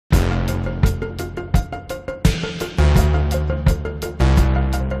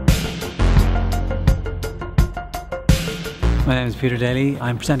My name is Peter Daly.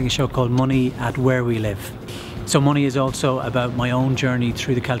 I'm presenting a show called Money at Where We Live. So Money is also about my own journey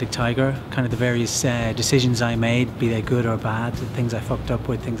through the Celtic Tiger, kind of the various decisions I made, be they good or bad, things I fucked up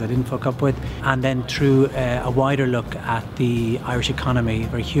with, things I didn't fuck up with, and then through a wider look at the Irish economy,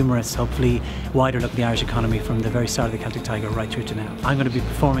 very humorous, hopefully wider look at the Irish economy from the very start of the Celtic Tiger right through to now. I'm going to be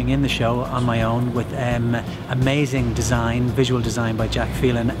performing in the show on my own with amazing design, visual design by Jack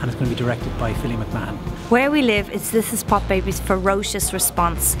Phelan, and it's going to be directed by Phillip McMahon. Where We Live is This Is Pop Baby's ferocious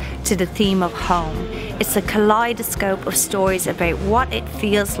response to the theme of home. It's a kaleidoscope of stories about what it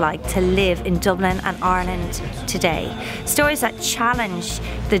feels like to live in Dublin and Ireland today. Stories that challenge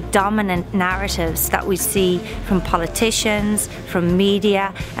the dominant narratives that we see from politicians, from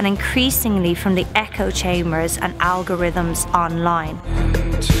media, and increasingly from the echo chambers and algorithms online.